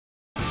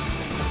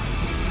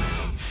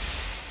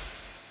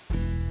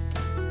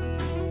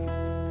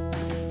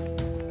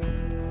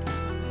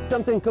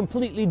something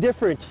completely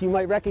different. You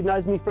might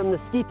recognize me from the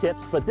ski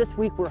tips, but this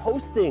week we're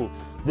hosting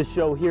the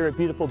show here at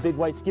beautiful Big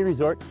White Ski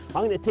Resort.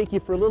 I'm going to take you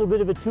for a little bit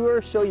of a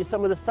tour, show you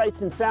some of the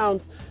sights and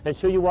sounds, and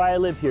show you why I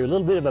live here. A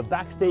little bit of a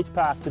backstage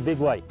pass to Big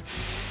White.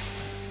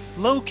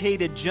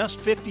 Located just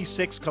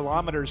 56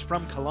 kilometers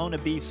from Kelowna,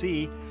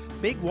 BC,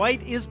 Big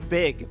White is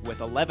big with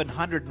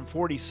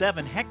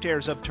 1,147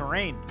 hectares of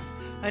terrain.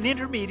 An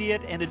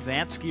intermediate and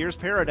advanced skier's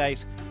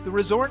paradise, the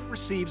resort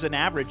receives an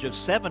average of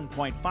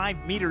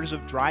 7.5 meters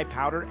of dry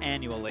powder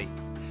annually.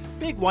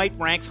 Big White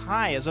ranks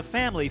high as a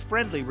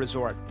family-friendly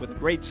resort with a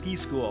great ski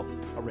school,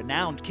 a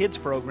renowned kids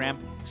program,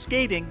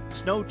 skating,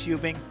 snow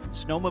tubing,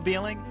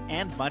 snowmobiling,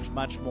 and much,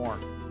 much more.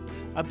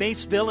 A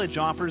base village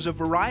offers a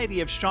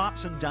variety of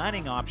shops and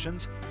dining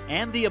options,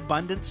 and the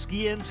abundant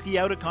ski-in,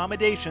 ski-out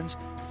accommodations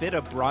fit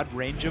a broad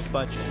range of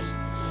budgets.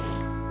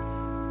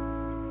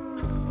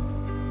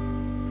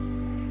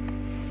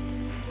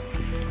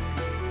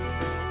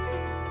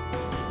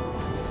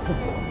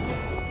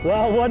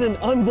 Well, what an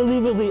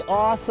unbelievably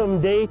awesome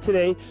day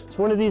today. It's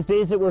one of these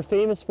days that we're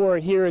famous for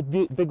here at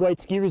Big White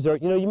Ski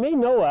Resort. You know, you may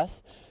know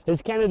us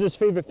as Canada's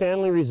favorite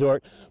family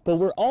resort, but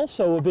we're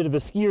also a bit of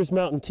a skier's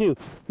mountain too.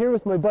 Here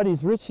with my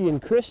buddies Ritchie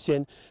and Christian,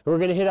 and we're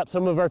going to hit up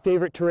some of our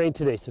favorite terrain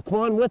today. So come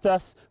on with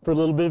us for a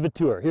little bit of a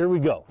tour. Here we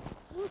go.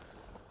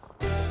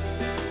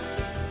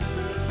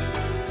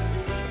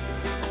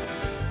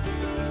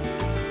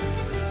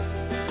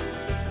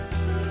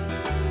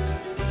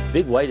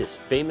 Big White is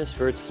famous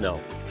for its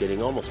snow.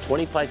 Getting almost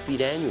 25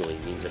 feet annually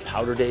means a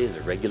powder day is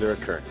a regular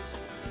occurrence.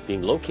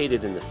 Being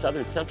located in the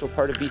southern central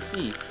part of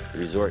BC, the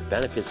resort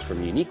benefits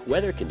from unique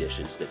weather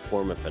conditions that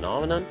form a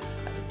phenomenon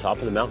at the top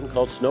of the mountain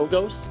called snow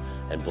ghosts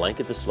and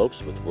blanket the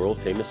slopes with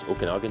world-famous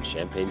Okanagan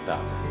champagne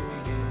powder.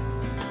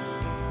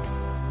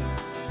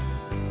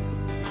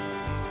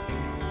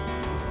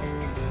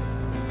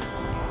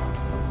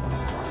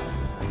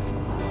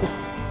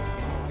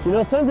 You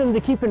know, something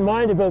to keep in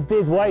mind about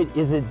Big White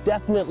is it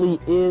definitely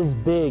is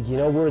big. You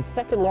know, we're the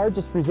second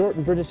largest resort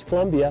in British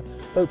Columbia.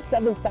 About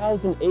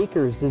 7,000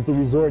 acres is the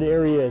resort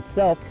area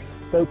itself.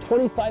 About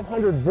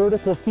 2,500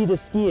 vertical feet of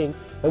skiing.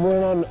 And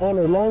we're on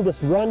our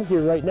longest run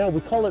here right now.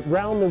 We call it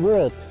Round the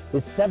World.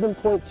 It's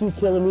 7.2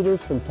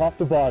 kilometers from top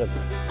to bottom.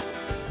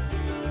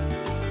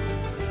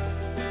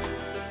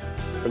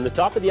 From the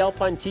top of the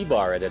Alpine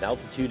T-bar at an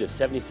altitude of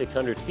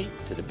 7,600 feet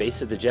to the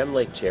base of the Gem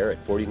Lake Chair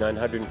at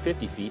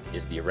 4,950 feet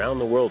is the Around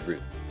the World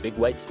route, Big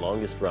White's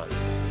longest run.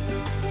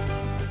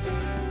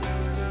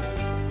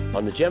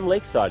 On the Gem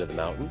Lake side of the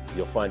mountain,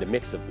 you'll find a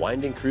mix of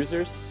winding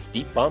cruisers,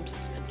 steep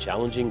bumps, and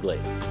challenging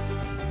glades.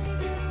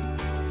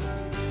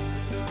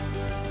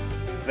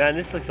 Man,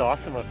 this looks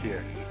awesome up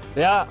here.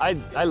 Yeah,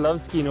 I love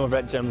skiing over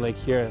at Gem Lake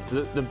here.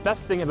 The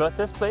best thing about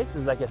this place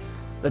is like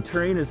the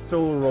terrain is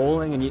so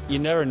rolling and you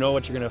never know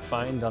what you're gonna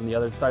find on the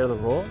other side of the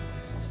rolls.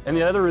 And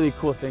the other really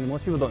cool thing,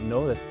 most people don't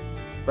know this,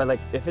 but like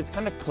if it's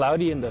kind of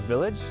cloudy in the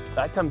village,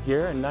 I come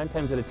here and 9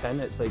 times out of 10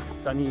 it's like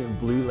sunny and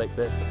blue like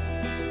this.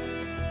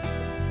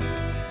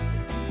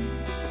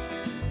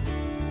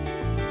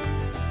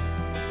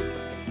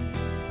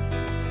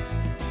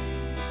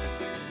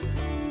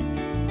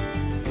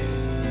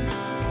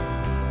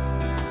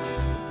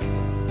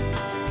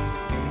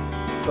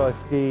 So I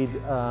skied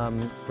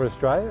for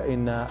Australia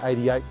in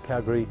 '88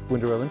 Calgary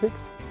Winter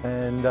Olympics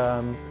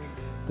and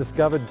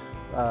discovered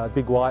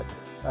Big White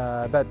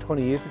about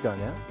 20 years ago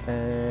now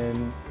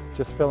and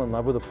just fell in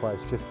love with the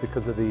place just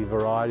because of the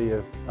variety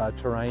of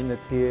terrain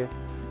that's here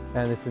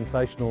and the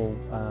sensational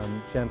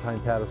champagne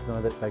powder snow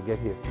that they get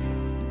here.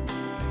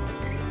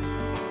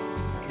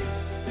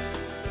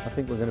 I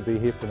think we're going to be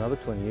here for another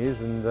 20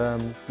 years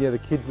and yeah, the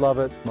kids love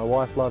it, my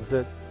wife loves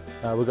it.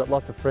 We've got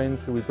lots of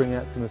friends who we bring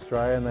out from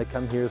Australia and they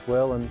come here as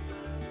well and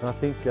I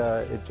think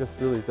it just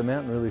really, the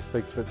mountain really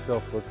speaks for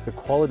itself. The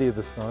quality of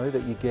the snow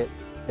that you get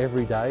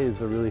every day is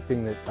the really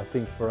thing that I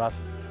think for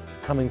us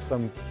coming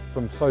from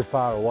so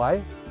far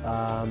away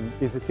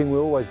is the thing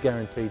we're always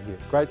guaranteed here.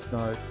 Great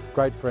snow,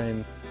 great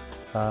friends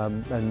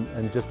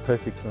and just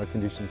perfect snow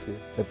conditions here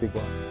at Big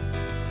White.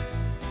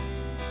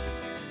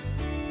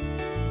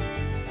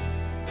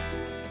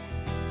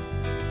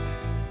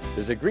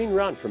 There's a green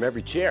run from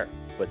every chair,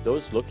 but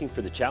those looking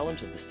for the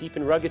challenge of the steep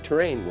and rugged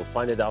terrain will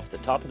find it off the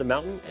top of the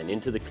mountain and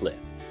into the cliff.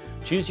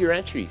 Choose your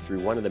entry through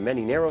one of the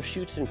many narrow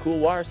chutes and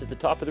couloirs at the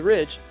top of the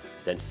ridge,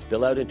 then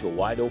spill out into a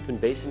wide open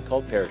basin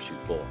called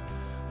Parachute Bowl.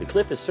 The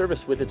cliff is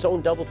serviced with its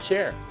own double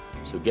chair,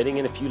 so getting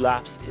in a few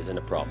laps isn't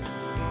a problem.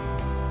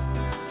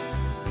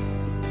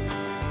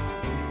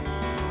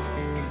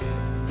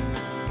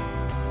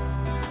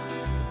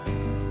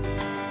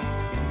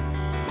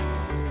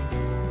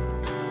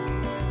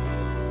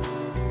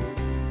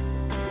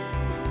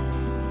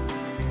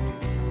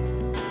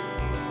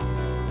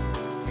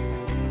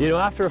 You know,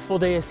 after a full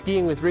day of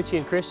skiing with Ritchie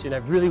and Christian,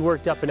 I've really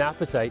worked up an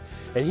appetite.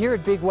 And here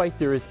at Big White,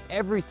 there is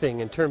everything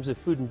in terms of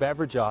food and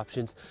beverage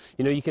options.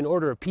 You know, you can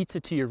order a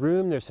pizza to your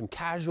room. There's some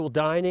casual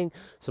dining,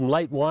 some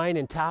light wine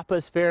and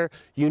tapas fare,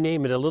 you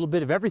name it, a little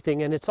bit of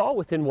everything. And it's all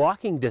within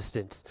walking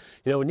distance.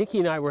 You know, Nikki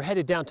and I were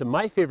headed down to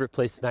my favorite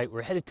place tonight.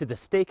 We're headed to the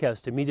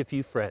steakhouse to meet a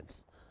few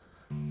friends.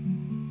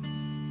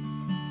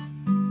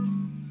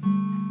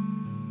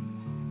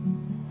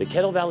 The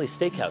Kettle Valley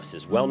Steakhouse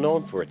is well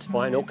known for its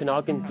fine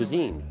Okanagan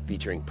cuisine,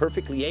 featuring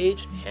perfectly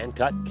aged,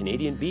 hand-cut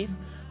Canadian beef,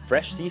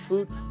 fresh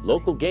seafood,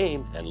 local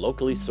game, and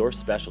locally sourced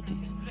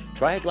specialties.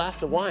 Try a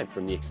glass of wine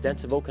from the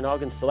extensive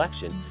Okanagan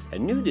selection,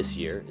 and new this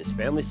year is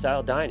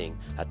family-style dining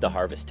at the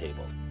Harvest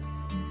Table.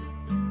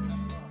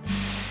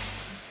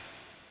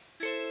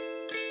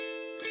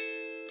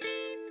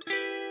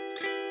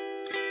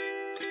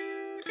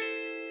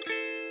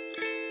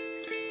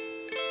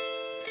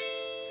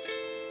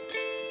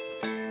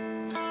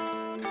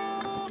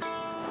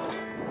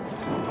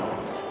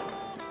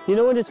 You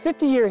know, in its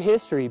 50-year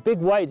history, Big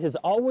White has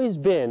always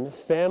been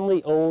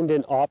family-owned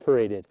and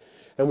operated.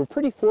 And we're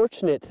pretty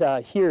fortunate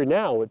here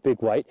now at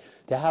Big White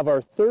to have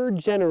our third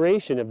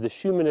generation of the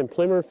Schumann and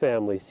Plimmer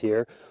families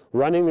here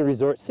running the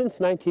resort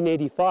since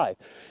 1985.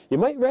 You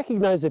might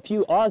recognize a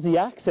few Aussie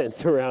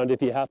accents around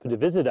if you happen to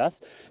visit us,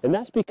 and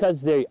that's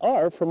because they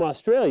are from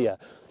Australia.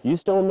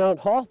 Used to own Mount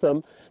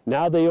Hotham,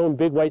 now they own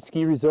Big White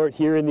Ski Resort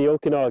here in the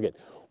Okanagan.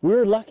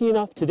 We're lucky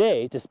enough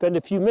today to spend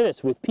a few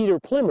minutes with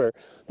Peter Plimmer,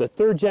 the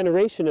third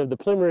generation of the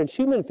Plimmer and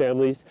Schumann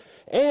families,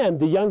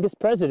 and the youngest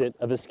president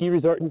of a ski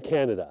resort in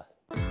Canada.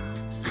 So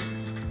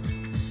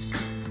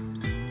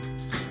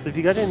have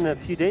you got in a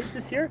few days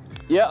this year?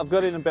 Yeah, I've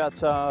got in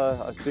about,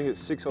 I think it's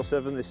 6 or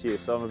 7 this year,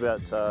 so I'm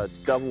about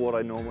double what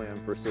I normally am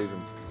for a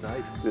season.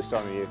 Nice. This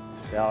time of year.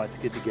 Yeah, it's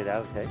good to get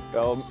out, hey?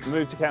 I'll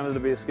move to Canada to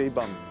be a ski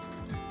bum.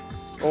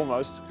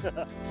 Almost.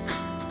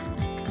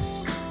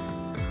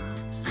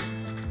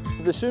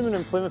 The Schumann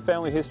and Plimmer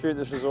family history at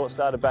this resort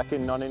started back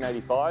in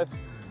 1985,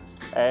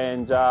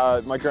 and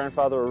my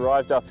grandfather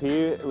arrived up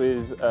here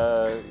with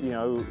a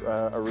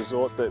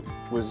resort that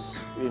was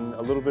in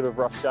a little bit of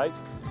rough shape,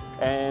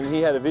 and he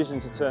had a vision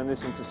to turn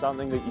this into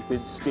something that you could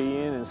ski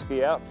in and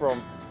ski out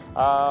from.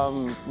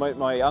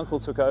 My uncle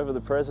took over the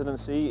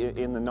presidency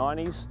in the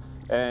 90s,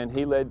 and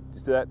he led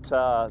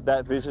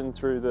that vision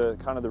through the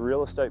kind of the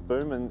real estate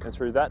boom and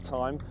through that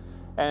time.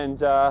 And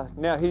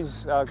now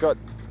he's got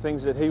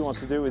things that he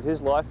wants to do with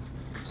his life,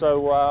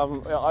 so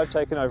I've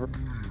taken over.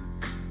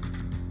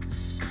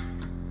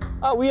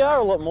 We are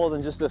a lot more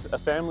than just a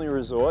family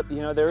resort. You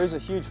know, there is a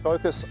huge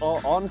focus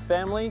on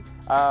family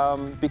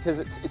because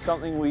it's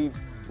something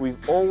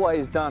we've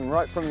always done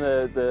right from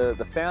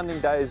the founding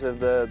days of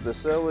the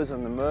Serwers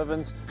and the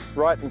Mervyns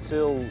right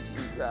until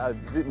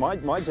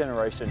my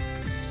generation.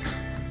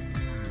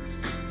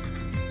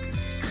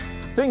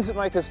 Things that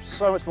make us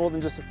so much more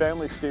than just a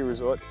family ski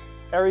resort: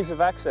 areas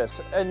of access,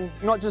 and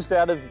not just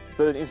out of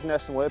the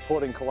international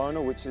airport in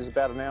Kelowna, which is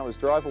about an hour's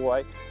drive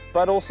away,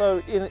 but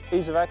also in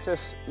ease of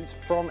access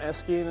from our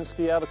ski in and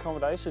ski out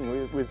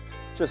accommodation with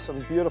just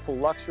some beautiful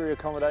luxury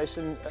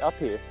accommodation up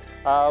here.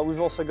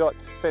 We've also got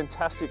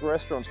fantastic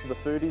restaurants for the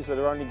foodies that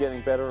are only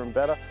getting better and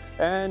better,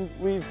 and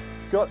we've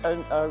got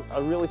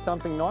a really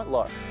thumping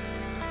nightlife.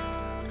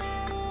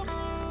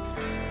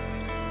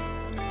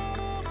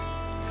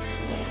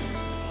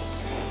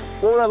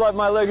 What would I like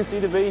my legacy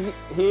to be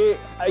here?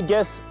 I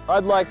guess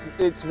I'd like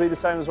it to be the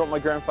same as what my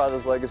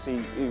grandfather's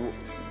legacy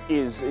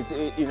is.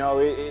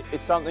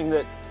 It's something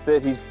that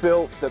he's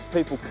built, that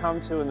people come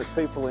to and that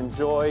people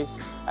enjoy,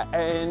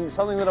 and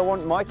something that I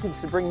want my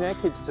kids to bring their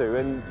kids to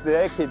and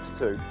their kids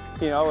to.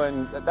 You know,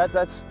 and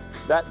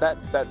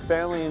that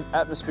family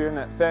atmosphere and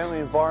that family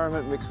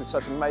environment mixed with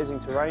such amazing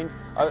terrain,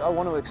 I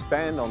want to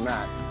expand on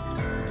that.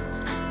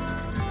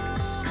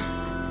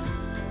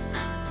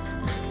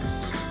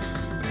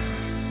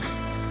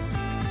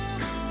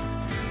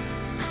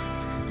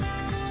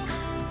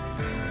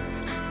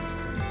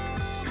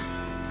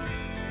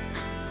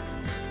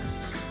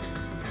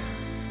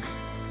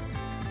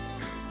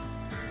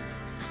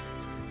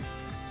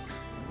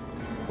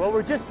 Well,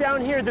 we're just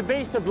down here at the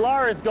base of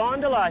Lara's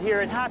Gondola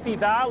here at Happy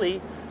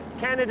Valley,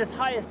 Canada's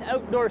highest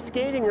outdoor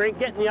skating rink,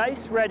 getting the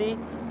ice ready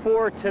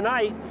for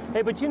tonight.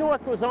 Hey, but you know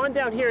what goes on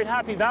down here at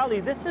Happy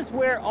Valley? This is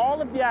where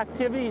all of the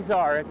activities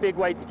are at Big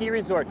White Ski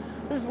Resort.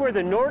 This is where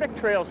the Nordic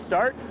trails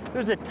start.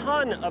 There's a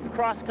ton of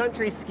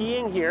cross-country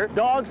skiing here,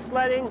 dog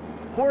sledding,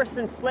 horse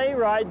and sleigh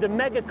ride, the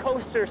Mega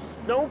Coaster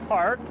Snow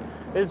Park,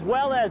 as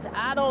well as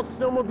adult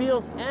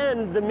snowmobiles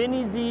and the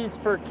Mini Z's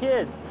for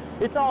kids.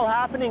 It's all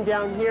happening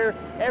down here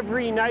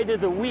every night of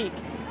the week.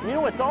 You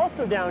know what's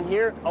also down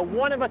here? A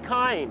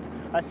one-of-a-kind,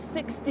 a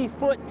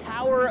 60-foot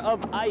tower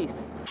of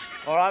ice.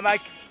 All right,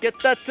 mate, get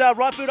that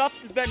right boot up,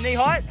 it's about knee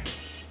height.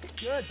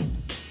 Good.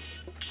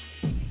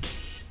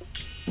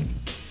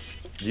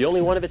 The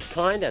only one of its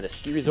kind at a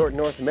ski resort in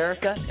North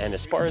America, and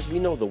as far as we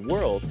know the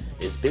world,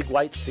 is Big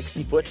White's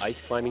 60-foot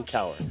ice climbing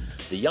tower.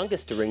 The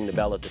youngest to ring the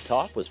bell at the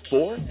top was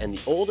 4, and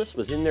the oldest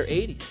was in their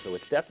 80s, so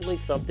it's definitely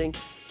something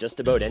just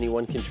about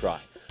anyone can try.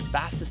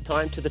 fastest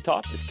time to the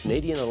top is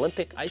Canadian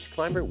Olympic ice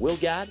climber Will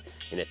Gadd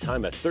in a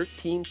time of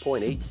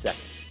 13.8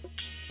 seconds.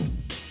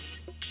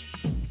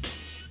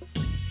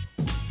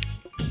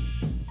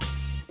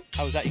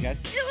 How was that, you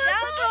guys?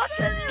 That was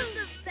awesome. It was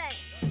the best.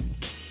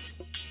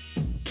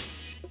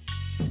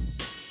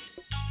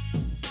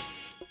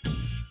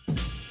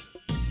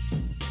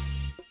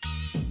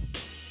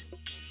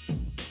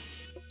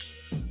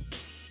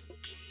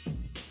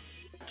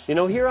 You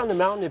know, here on the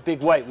mountain at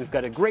Big White, we've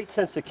got a great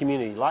sense of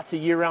community. Lots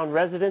of year-round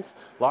residents,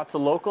 lots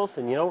of locals,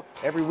 and you know,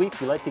 every week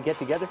we like to get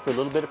together for a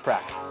little bit of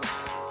practice.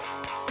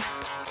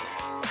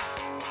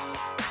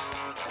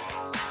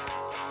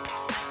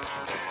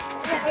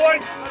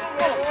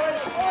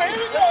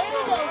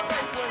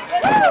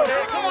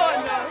 Come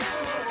on now.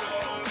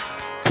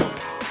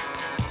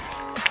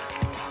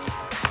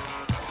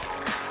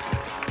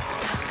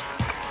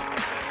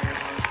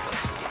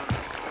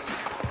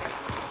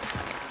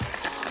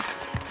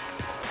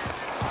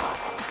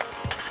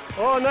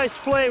 Oh, nice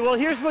play. Well,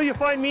 here's where you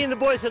find me and the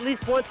boys at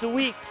least once a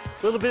week.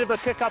 A little bit of a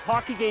pick-up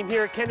hockey game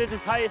here at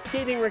Canada's highest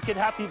skating rink at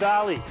Happy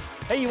Valley.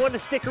 Hey, you want to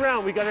stick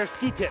around? We got our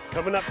ski tip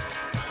coming up.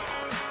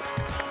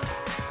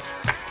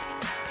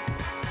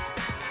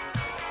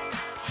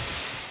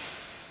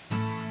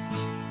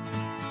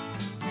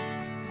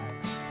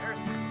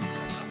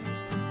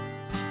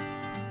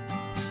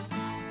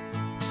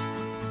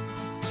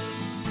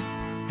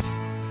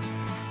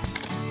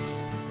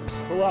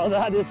 Wow,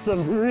 that is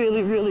some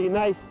really, really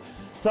nice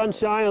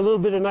sunshine, a little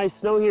bit of nice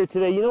snow here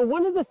today. You know,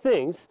 one of the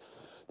things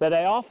that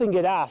I often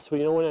get asked, you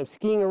know, when I'm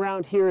skiing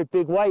around here at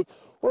Big White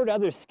or at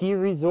other ski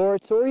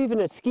resorts or even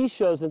at ski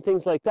shows and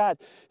things like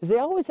that, is they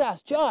always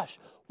ask, Josh,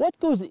 what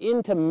goes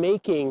into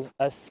making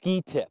a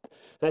ski tip?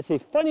 And I say,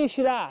 funny you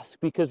should ask,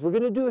 because we're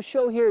going to do a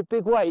show here at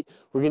Big White.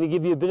 We're going to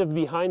give you a bit of a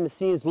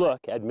behind-the-scenes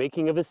look at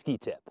making of a ski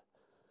tip.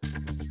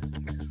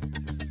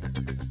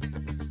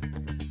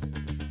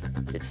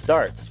 It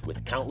starts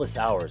with countless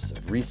hours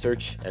of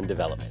research and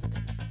development.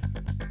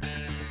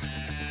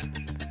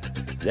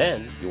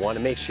 Then you want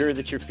to make sure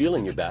that you're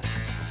feeling your best.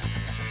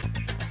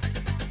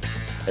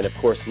 And of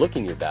course,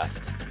 looking your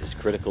best is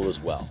critical as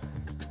well.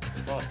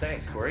 Oh,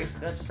 thanks, Corey.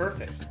 That's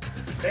perfect.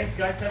 Thanks,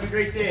 guys. Have a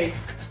great day.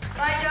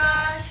 Bye,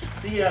 Josh.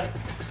 See ya.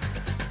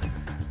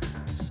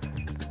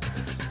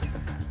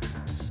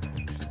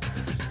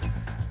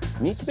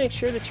 You need to make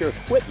sure that your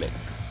equipment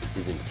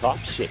is in top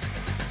shape.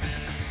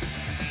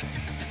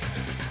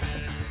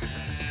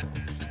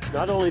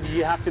 Not only do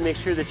you have to make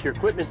sure that your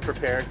equipment's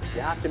prepared,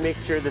 you have to make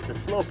sure that the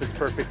slope is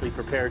perfectly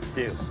prepared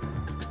too.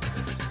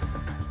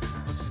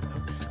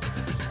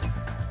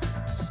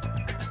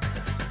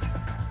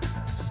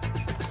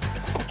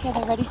 Okay,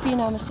 they're ready for you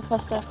now, Mr.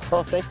 Foster.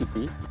 Oh, thank you,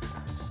 Pete.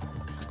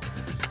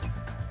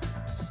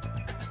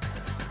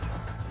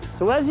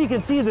 So as you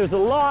can see, there's a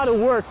lot of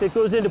work that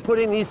goes into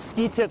putting these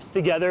ski tips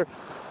together.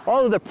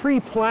 All of the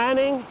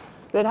pre-planning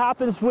that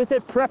happens with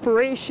it,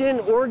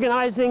 preparation,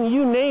 organizing,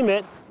 you name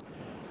it.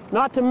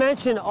 Not to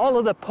mention all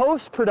of the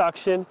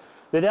post-production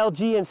that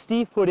LG and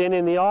Steve put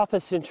in the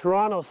office in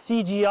Toronto,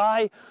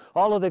 CGI,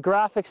 all of the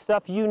graphic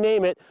stuff, you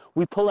name it.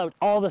 We pull out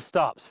all the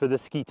stops for the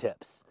ski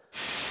tips.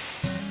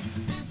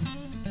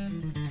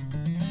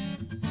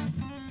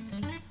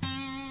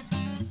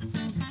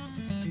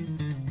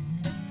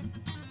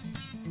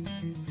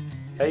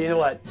 Hey, you know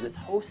what? This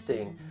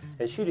hosting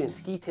and shooting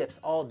ski tips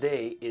all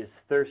day is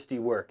thirsty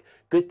work.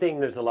 Good thing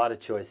there's a lot of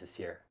choices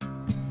here.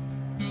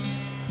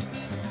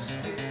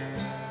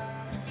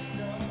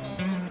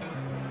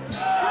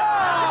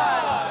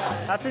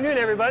 Afternoon,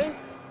 everybody.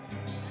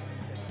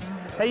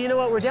 Hey, you know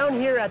what? We're down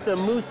here at the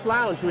Moose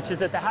Lounge, which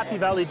is at the Happy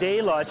Valley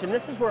Day Lodge, and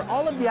this is where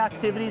all of the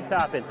activities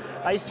happen.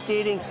 Ice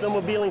skating,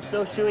 snowmobiling,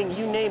 snowshoeing,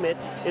 you name it,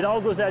 it all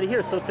goes out of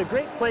here. So it's a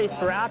great place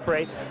for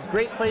après,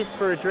 great place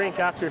for a drink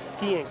after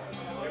skiing.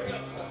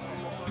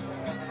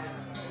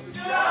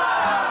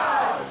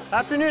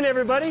 Afternoon,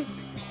 everybody.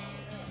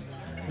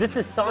 This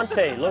is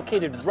Sante,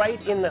 located right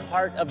in the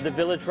heart of the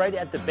village, right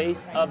at the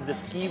base of the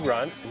ski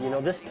runs. You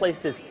know, this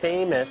place is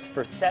famous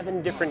for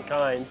 7 different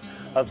kinds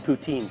of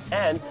poutines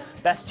and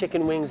best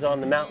chicken wings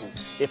on the mountain.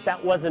 If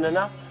that wasn't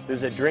enough,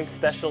 there's a drink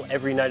special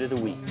every night of the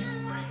week.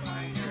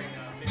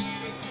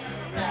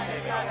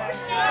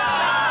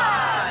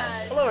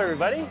 Hello,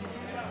 everybody.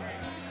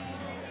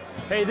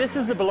 Hey, this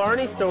is the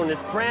Blarney Stone.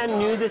 It's brand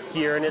new this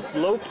year, and it's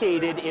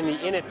located in the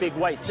Inn at Big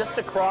White, just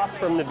across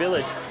from the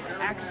village.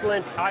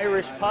 Excellent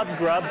Irish pub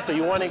grub, so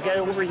you want to get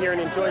over here and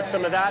enjoy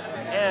some of that,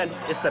 and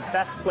it's the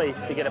best place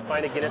to get a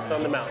pint of Guinness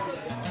on the mountain.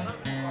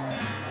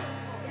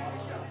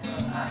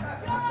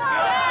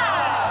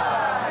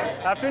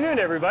 Afternoon,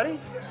 everybody.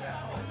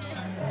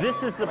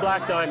 This is the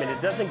Black Diamond.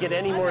 It doesn't get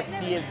any more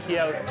ski in, ski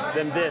out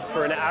than this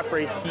for an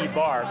après ski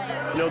bar.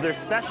 You know, their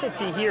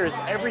specialty here is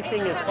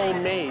everything is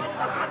homemade.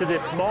 To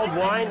this mulled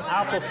wine,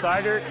 apple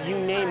cider, you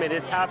name it,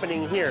 it's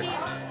happening here.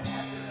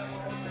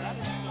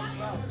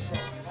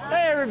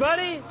 Hey,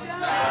 everybody!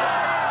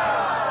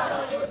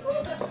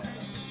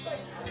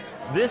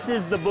 This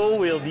is the Bull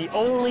Wheel, the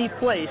only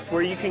place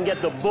where you can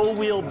get the Bull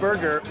Wheel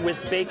burger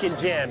with bacon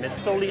jam.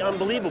 It's totally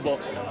unbelievable.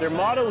 Their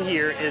motto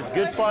here is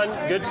good fun,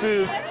 good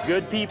food,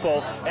 good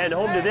people, and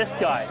home to this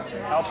guy,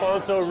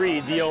 Alfonso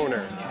Reed, the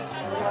owner.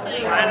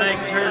 I like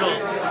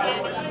turtles.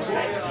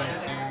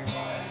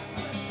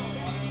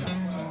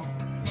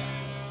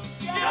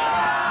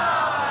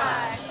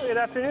 Good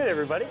afternoon,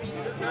 everybody.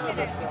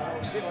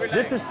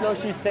 This is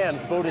Snowshoe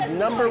Sam's, voted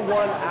 #1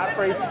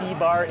 après ski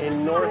bar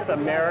in North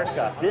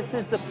America. This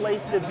is the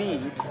place to be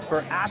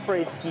for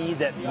après ski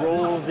that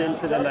rolls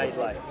into the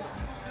nightlife.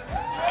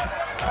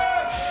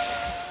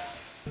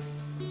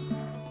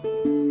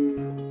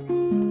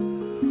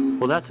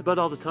 Well, that's about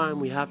all the time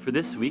we have for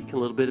this week. A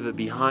little bit of a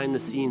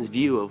behind-the-scenes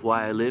view of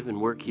why I live and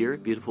work here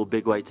at beautiful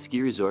Big White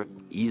Ski Resort.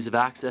 Ease of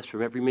access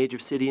from every major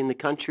city in the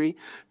country,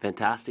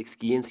 fantastic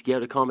ski and ski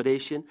out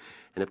accommodation,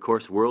 and of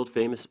course,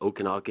 world-famous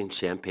Okanagan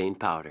champagne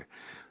powder.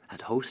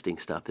 That hosting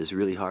stuff is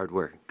really hard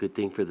work. Good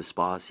thing for the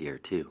spas here,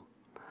 too.